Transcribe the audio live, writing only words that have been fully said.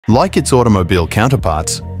Like its automobile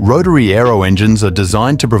counterparts, rotary aero engines are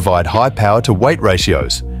designed to provide high power-to-weight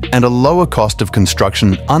ratios and a lower cost of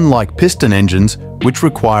construction, unlike piston engines, which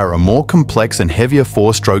require a more complex and heavier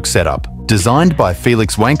four-stroke setup. Designed by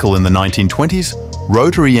Felix Wankel in the 1920s,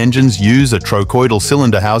 rotary engines use a trochoidal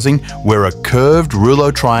cylinder housing where a curved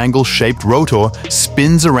rouleau triangle-shaped rotor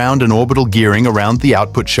spins around an orbital gearing around the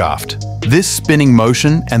output shaft. This spinning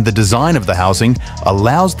motion and the design of the housing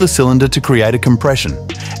allows the cylinder to create a compression,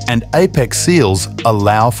 and apex seals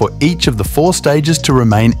allow for each of the four stages to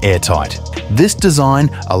remain airtight. This design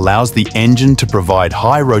allows the engine to provide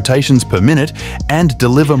high rotations per minute and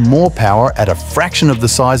deliver more power at a fraction of the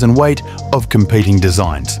size and weight of competing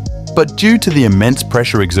designs. But due to the immense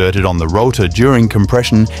pressure exerted on the rotor during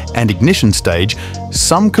compression and ignition stage,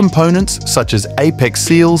 some components, such as apex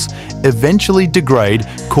seals, eventually degrade,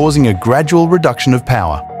 causing a gradual reduction of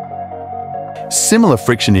power. Similar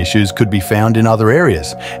friction issues could be found in other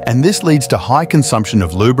areas, and this leads to high consumption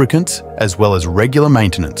of lubricants as well as regular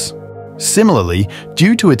maintenance. Similarly,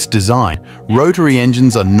 due to its design, rotary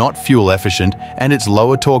engines are not fuel efficient, and its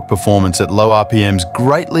lower torque performance at low RPMs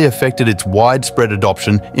greatly affected its widespread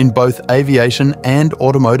adoption in both aviation and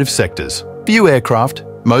automotive sectors. Few aircraft,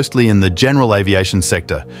 mostly in the general aviation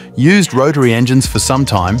sector, used rotary engines for some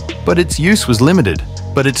time, but its use was limited.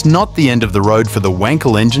 But it's not the end of the road for the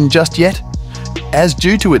Wankel engine just yet, as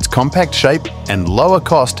due to its compact shape and lower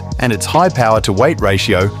cost and its high power-to-weight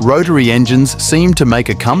ratio, rotary engines seem to make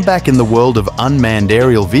a comeback in the world of unmanned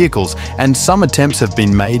aerial vehicles, and some attempts have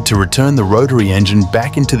been made to return the rotary engine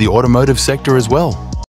back into the automotive sector as well.